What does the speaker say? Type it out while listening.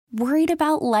Worried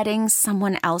about letting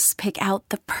someone else pick out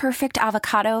the perfect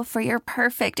avocado for your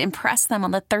perfect impress them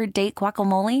on the third date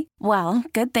guacamole? Well,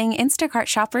 good thing Instacart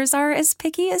shoppers are as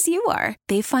picky as you are.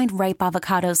 They find ripe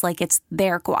avocados like it's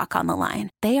their guac on the line.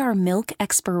 They are milk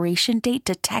expiration date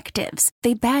detectives.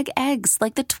 They bag eggs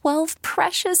like the 12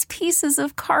 precious pieces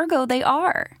of cargo they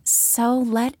are. So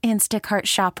let Instacart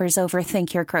shoppers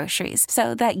overthink your groceries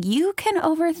so that you can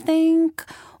overthink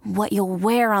what you'll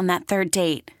wear on that third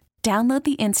date. Download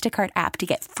the Instacart app to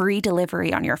get free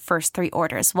delivery on your first 3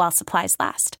 orders while supplies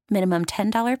last. Minimum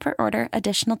 $10 per order.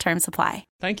 Additional terms apply.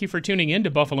 Thank you for tuning in to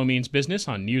Buffalo Means Business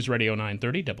on News Radio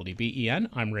 930 WBEN.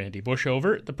 I'm Randy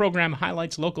Bushover. The program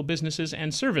highlights local businesses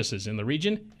and services in the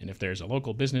region. And if there's a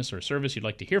local business or service you'd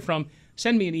like to hear from,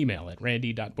 send me an email at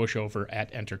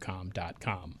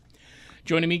randy.bushover@entercom.com.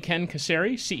 Joining me, Ken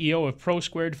Cassari, CEO of Pro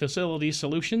Squared Facility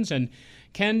Solutions. And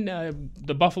Ken,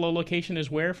 the Buffalo location is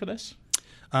where for this?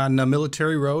 On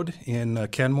Military Road in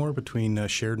Kenmore, between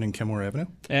Sheridan and Kenmore Avenue.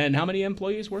 And how many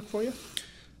employees work for you?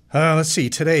 Let's see.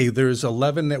 Today, there's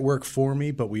 11 that work for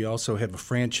me, but we also have a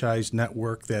franchise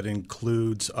network that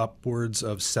includes upwards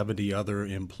of 70 other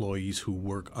employees who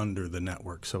work under the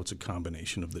network. So it's a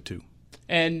combination of the two.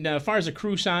 And as far as the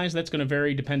crew size, that's going to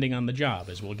vary depending on the job,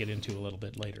 as we'll get into a little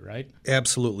bit later, right?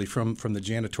 Absolutely. From the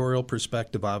janitorial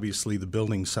perspective, obviously the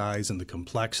building size and the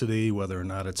complexity, whether or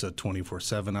not it's a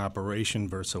 24/7 operation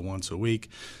versus a once a week.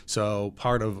 So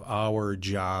part of our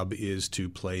job is to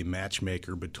play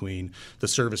matchmaker between the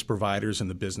service providers and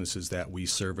the businesses that we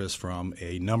service from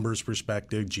a numbers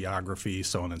perspective, geography,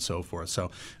 so on and so forth.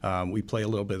 So we play a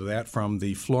little bit of that. From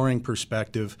the flooring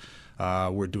perspective,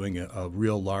 we're doing a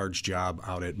real large job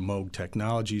out at Moog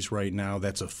Technologies right now.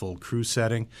 That's a full crew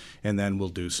setting. And then we'll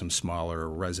do some smaller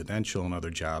residential and other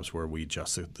jobs where we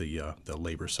adjust the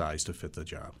labor size to fit the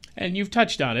job. And you've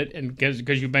touched on it, and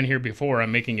because you've been here before,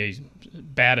 I'm making a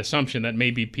bad assumption that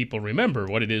maybe people remember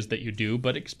what it is that you do,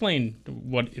 but explain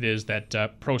what it is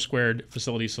that Pro Squared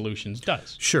Facility Solutions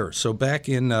does. Sure. So back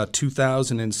in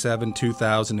 2007,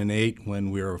 2008,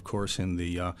 when we were, of course, in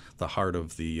the heart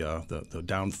of the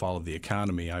downfall of the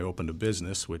economy, I opened a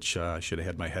business, which I should have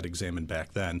had my head examined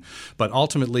back then. But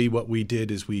ultimately, what we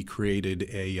did is we created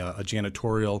a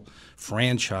janitorial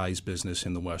franchise business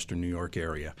in the Western New York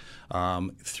area.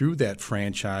 Through that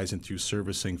franchise and through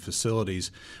servicing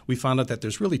facilities, we found out that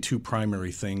there's really two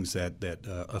primary things that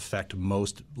affect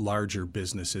most larger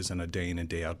businesses on a day in and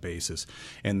day out basis,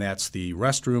 and that's the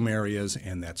restroom areas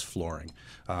and that's flooring.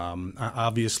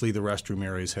 Obviously, the restroom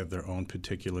areas have their own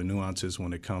particular nuances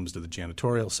when it comes to the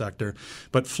janitorial sector,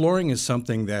 but flooring is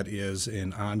something that is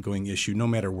an ongoing issue no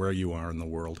matter where you are in the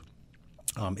world.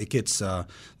 It gets the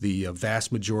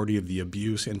vast majority of the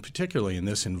abuse, and particularly in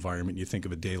this environment, you think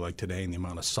of a day like today and the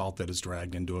amount of salt that is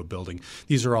dragged into a building.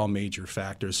 These are all major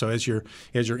factors. So as you're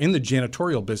in the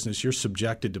janitorial business, you're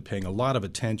subjected to paying a lot of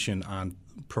attention on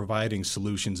providing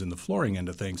solutions in the flooring end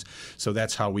of things. So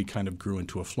that's how we kind of grew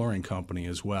into a flooring company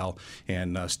as well,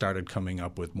 and started coming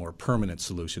up with more permanent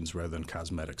solutions rather than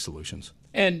cosmetic solutions.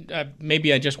 And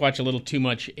maybe I just watch a little too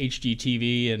much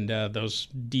HGTV and those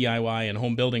DIY and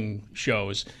home building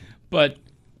shows, but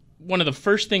one of the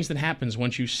first things that happens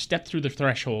once you step through the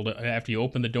threshold after you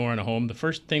open the door in a home, the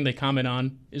first thing they comment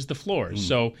on is the floors.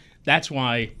 So that's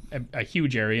why a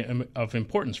huge area of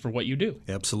importance for what you do.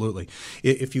 Absolutely.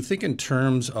 If you think in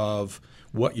terms of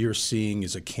what you're seeing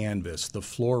is a canvas, the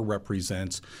floor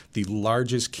represents the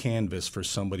largest canvas for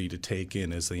somebody to take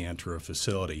in as they enter a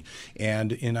facility.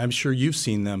 And I'm sure you've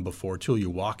seen them before too. You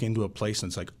walk into a place and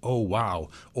it's like, oh wow,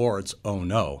 or it's oh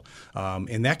no.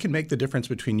 And that can make the difference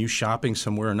between you shopping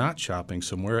somewhere or not shopping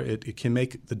somewhere. It can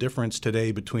make the difference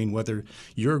today between whether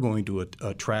you're going to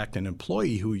attract an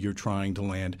employee who you're trying to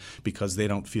land because they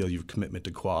don't feel your commitment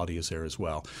to quality is there as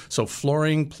well. So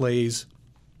flooring plays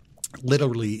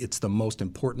literally, it's the most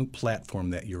important platform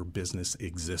that your business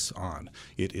exists on.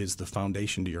 It is the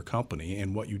foundation to your company,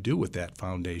 and what you do with that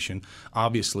foundation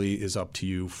obviously is up to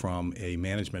you from a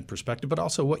management perspective, but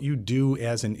also what you do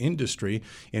as an industry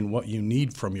and what you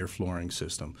need from your flooring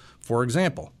system. For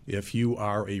example, if you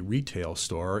are a retail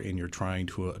store and you're trying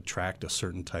to attract a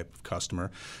certain type of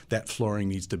customer, that flooring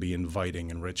needs to be inviting,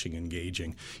 enriching,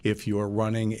 engaging. If you're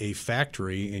running a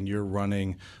factory and you're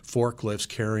running forklifts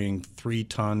carrying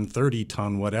 3-ton,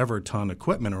 30-ton, whatever ton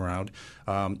equipment around,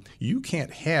 you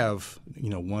can't have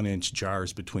 1-inch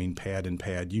jars between pad and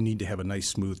pad. You need to have a nice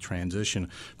smooth transition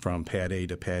from pad A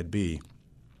to pad B.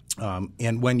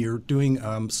 And when you're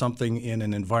doing something in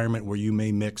an environment where you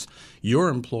may mix your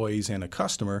employees and a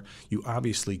customer, you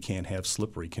obviously can't have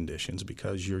slippery conditions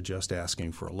because you're just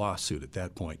asking for a lawsuit at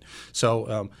that point.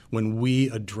 So when we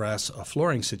address a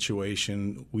flooring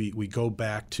situation, we go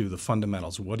back to the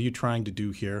fundamentals. What are you trying to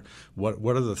do here?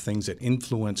 What are the things that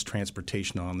influence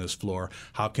transportation on this floor?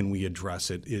 How can we address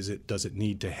it? Does it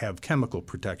need to have chemical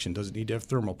protection? Does it need to have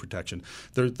thermal protection?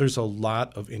 There's a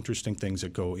lot of interesting things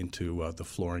that go into the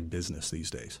flooring business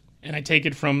these days. And I take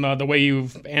it from the way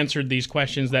you've answered these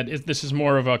questions that this is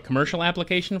more of a commercial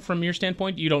application from your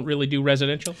standpoint? You don't really do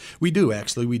residential? We do,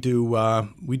 actually. We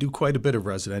do quite a bit of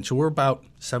residential. We're about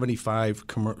 75%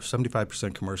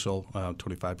 commercial,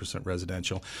 25%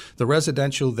 residential. The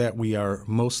residential that we are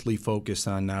mostly focused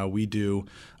on now, we do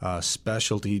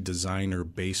specialty designer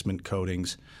basement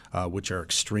coatings, which are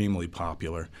extremely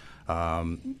popular.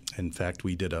 In fact,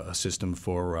 we did a system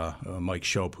for Mike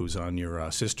Shope, who's on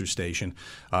your sister station.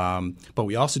 But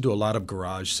we also do a lot of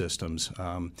garage systems.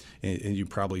 And you've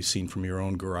probably seen from your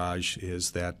own garage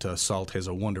is that salt has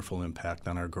a wonderful impact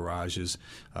on our garages.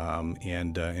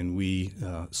 And we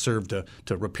serve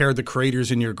to repair the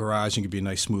craters in your garage and give you a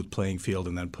nice smooth playing field,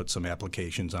 and then put some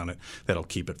applications on it that'll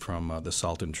keep it from the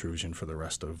salt intrusion for the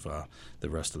rest of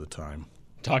the time.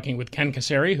 Talking with Ken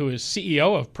Cassari, who is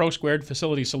CEO of Pro Squared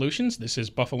Facility Solutions. This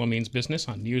is Buffalo Means Business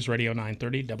on News Radio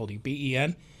 930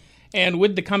 WBEN. And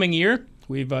with the coming year,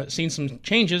 we've seen some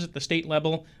changes at the state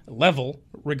level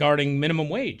regarding minimum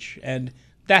wage. And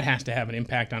that has to have an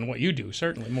impact on what you do,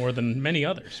 certainly, more than many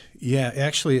others. Yeah,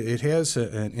 actually, it has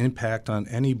an impact on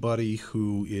anybody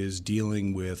who is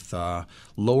dealing with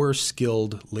lower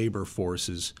skilled labor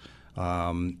forces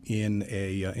in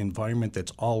a environment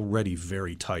that's already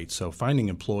very tight. So finding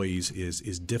employees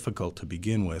is difficult to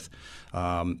begin with.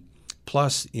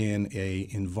 Plus, in a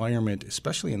environment,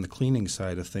 especially in the cleaning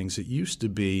side of things, it used to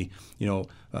be, the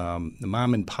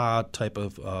mom and pop type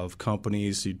of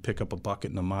companies. You'd pick up a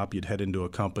bucket and a mop, you'd head into a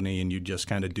company, and you'd just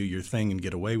kind of do your thing and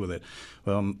get away with it.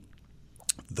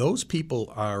 Those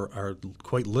people are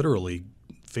quite literally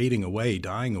fading away,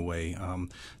 dying away.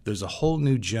 There's a whole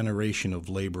new generation of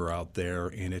labor out there,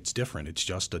 and it's different. It's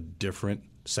just a different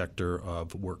sector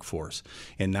of workforce.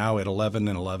 And now at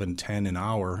 $11.10 an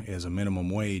hour as a minimum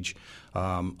wage,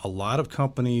 a lot of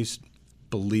companies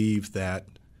believe that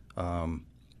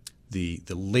the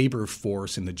labor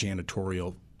force in the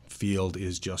janitorial field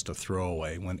is just a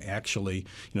throwaway, when actually,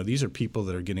 these are people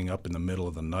that are getting up in the middle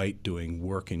of the night doing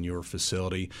work in your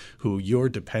facility, who you're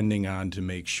depending on to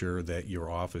make sure that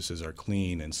your offices are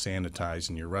clean and sanitized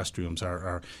and your restrooms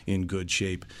are in good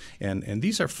shape. And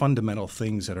these are fundamental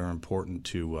things that are important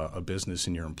to a business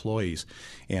and your employees.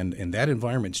 And that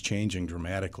environment's changing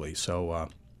dramatically. So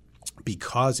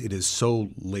because it is so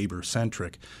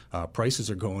labor-centric, prices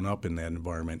are going up in that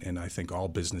environment, and I think all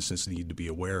businesses need to be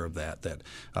aware of that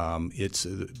it's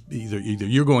either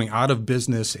you're going out of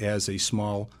business as a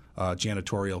small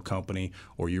janitorial company,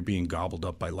 or you're being gobbled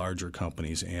up by larger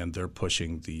companies, and they're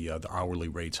pushing the hourly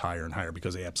rates higher and higher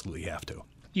because they absolutely have to.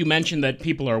 You mentioned that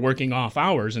people are working off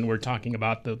hours, and we're talking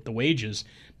about the wages.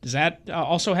 Does that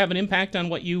also have an impact on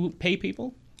what you pay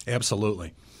people?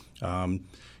 Absolutely.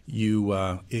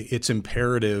 It's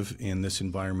imperative in this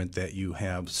environment that you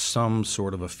have some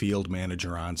sort of a field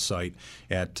manager on site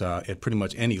at pretty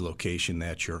much any location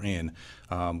that you're in,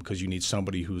 because you need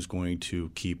somebody who's going to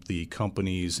keep the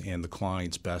company's and the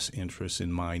client's best interests in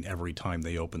mind every time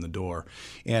they open the door,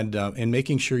 and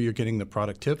making sure you're getting the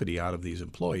productivity out of these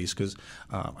employees, because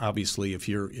obviously if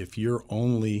you're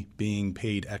only being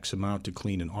paid X amount to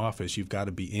clean an office, you've got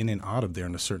to be in and out of there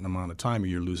in a certain amount of time, or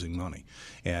you're losing money,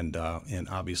 and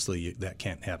obviously that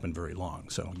can't happen very long.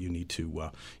 So you need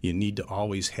to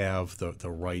always have the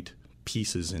right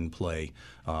pieces in play.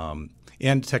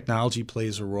 And technology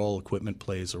plays a role, equipment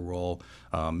plays a role,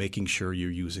 making sure you're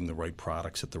using the right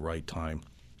products at the right time.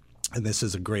 And this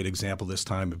is a great example this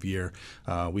time of year.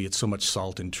 We get so much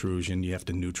salt intrusion. You have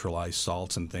to neutralize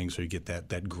salts and things, so you get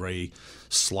that gray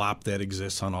slop that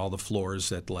exists on all the floors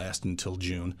that last until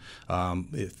June.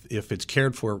 If it's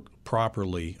cared for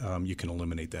properly, you can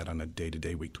eliminate that on a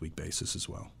day-to-day, week-to-week basis as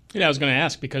well. I was going to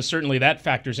ask, because certainly that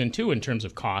factors in too in terms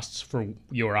of costs for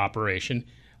your operation,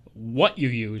 what you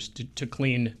use to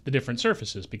clean the different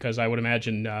surfaces, because I would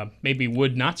imagine maybe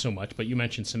wood not so much, but you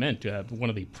mentioned cement, one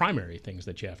of the primary things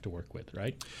that you have to work with,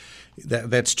 right?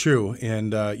 That's true,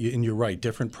 and you're right.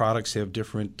 Different products have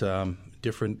different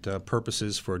different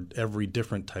purposes for every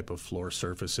different type of floor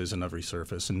surfaces and every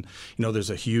surface. And, there's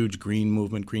a huge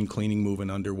green cleaning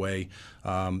movement underway.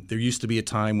 There used to be a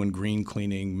time when green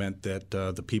cleaning meant that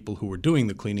the people who were doing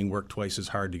the cleaning worked twice as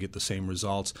hard to get the same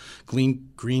results.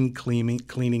 Green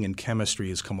cleaning and chemistry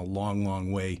has come a long,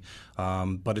 long way,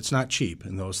 but it's not cheap.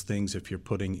 And those things, if you're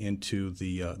putting into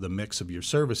the mix of your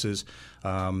services,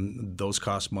 those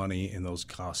cost money, and those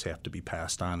costs have to be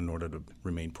passed on in order to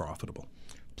remain profitable.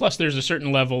 Plus, there's a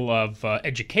certain level of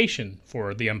education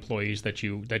for the employees that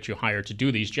you hire to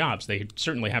do these jobs. They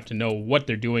certainly have to know what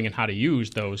they're doing and how to use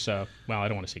those, I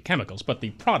don't want to say chemicals, but the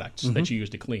products that you use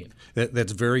to clean.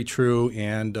 That's very true,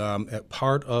 and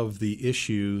part of the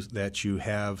issues that you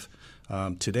have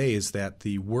today is that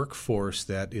the workforce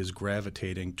that is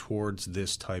gravitating towards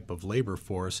this type of labor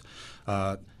force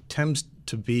tends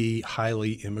to be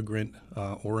highly immigrant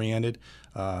oriented.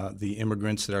 The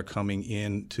immigrants that are coming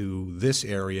into this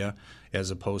area,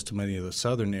 as opposed to many of the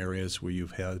southern areas where you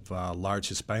have large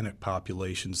Hispanic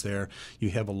populations there,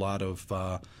 you have a lot of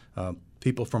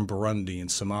people from Burundi and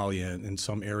Somalia and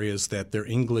some areas that their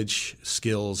English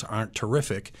skills aren't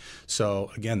terrific.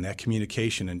 So again, that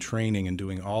communication and training and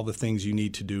doing all the things you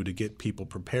need to do to get people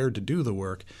prepared to do the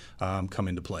work come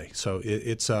into play. So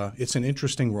it's an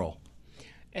interesting role.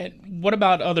 And what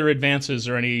about other advances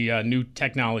or any new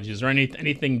technologies or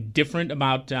anything different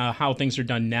about how things are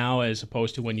done now as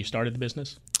opposed to when you started the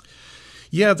business?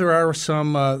 Yeah, there are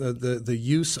some the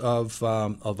use of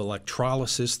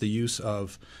electrolysis, the use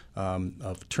of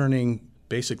turning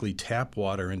basically tap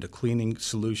water into cleaning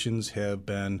solutions have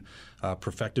been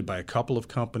perfected by a couple of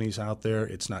companies out there.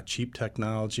 It's not cheap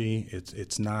technology.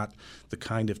 It's not the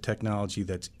kind of technology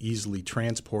that's easily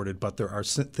transported, but there are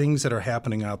things that are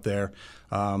happening out there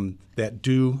that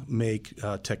do make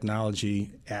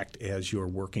technology act as your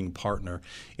working partner.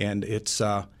 And it's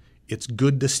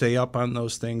good to stay up on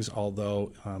those things,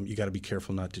 although you got to be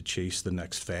careful not to chase the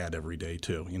next fad every day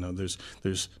too.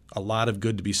 There's a lot of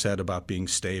good to be said about being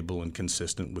stable and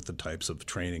consistent with the types of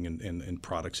training and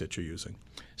products that you're using.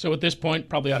 So at this point,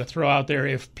 probably ought to throw out there,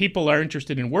 if people are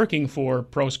interested in working for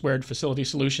Pro Squared Facility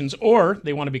Solutions, or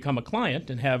they want to become a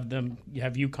client and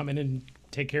have you come in and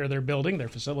take care of their building, their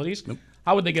facilities,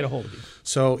 how would they get a hold of you?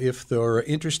 So if they're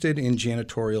interested in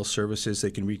janitorial services,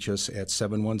 they can reach us at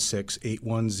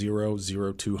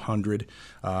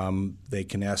 716-810-0200. They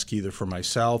can ask either for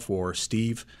myself or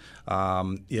Steve.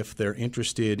 If they're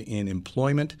interested in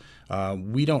employment,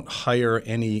 we don't hire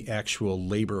any actual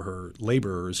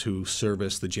laborers who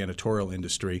service the janitorial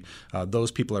industry.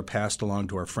 Those people are passed along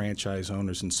to our franchise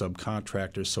owners and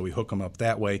subcontractors, so we hook them up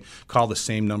that way. Call the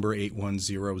same number,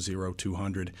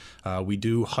 810-0200. We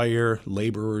do hire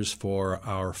laborers for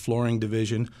our flooring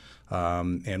division,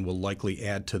 and we'll likely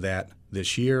add to that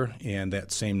this year, and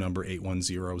that same number,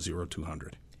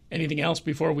 810-0200. Anything else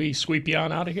before we sweep you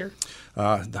on out of here?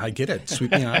 I get it.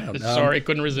 Sweep me on out. Sorry,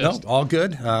 couldn't resist. No, all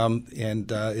good.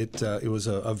 It was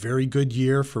a very good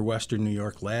year for Western New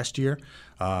York last year.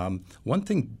 One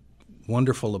thing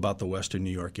wonderful about the Western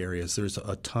New York area is there's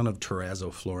a ton of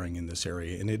terrazzo flooring in this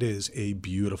area, and it is a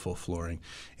beautiful flooring.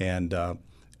 And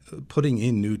putting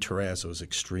in new terrazzo is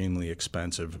extremely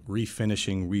expensive.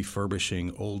 Refinishing,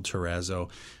 refurbishing old terrazzo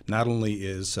not only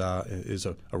is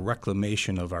a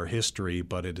reclamation of our history,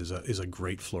 but it is a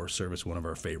great floor service, one of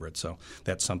our favorites. So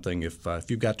that's something, if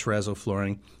you've got terrazzo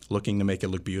flooring, looking to make it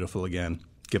look beautiful again,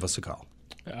 give us a call.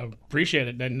 Appreciate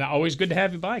it, and always good to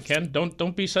have you by, Ken.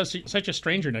 Don't be such a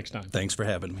stranger next time. Thanks for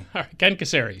having me. All right, Ken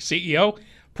Cassari, CEO,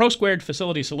 Pro Squared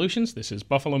Facility Solutions. This is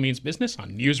Buffalo Means Business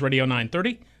on News Radio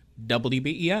 930.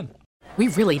 WBEN. We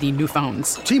really need new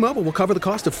phones. T-Mobile will cover the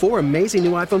cost of 4 amazing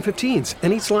new iPhone 15s,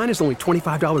 and each line is only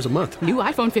 $25 a month. New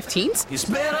iPhone 15s? It's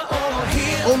better over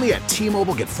here. Only at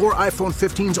T-Mobile, get 4 iPhone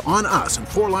 15s on us and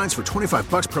 4 lines for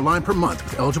 $25 per line per month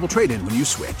with eligible trade-in when you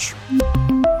switch.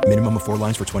 Minimum of 4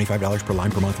 lines for $25 per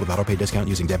line per month with autopay discount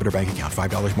using debit or bank account.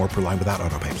 $5 more per line without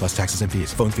autopay, plus taxes and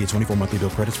fees. Phone fee at 24 monthly bill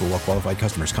credits for well-qualified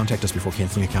customers. Contact us before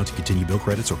canceling account to continue bill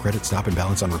credits or credit stop and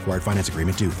balance on required finance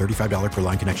agreement due. $35 per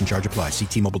line connection charge applies. See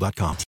T-Mobile.com.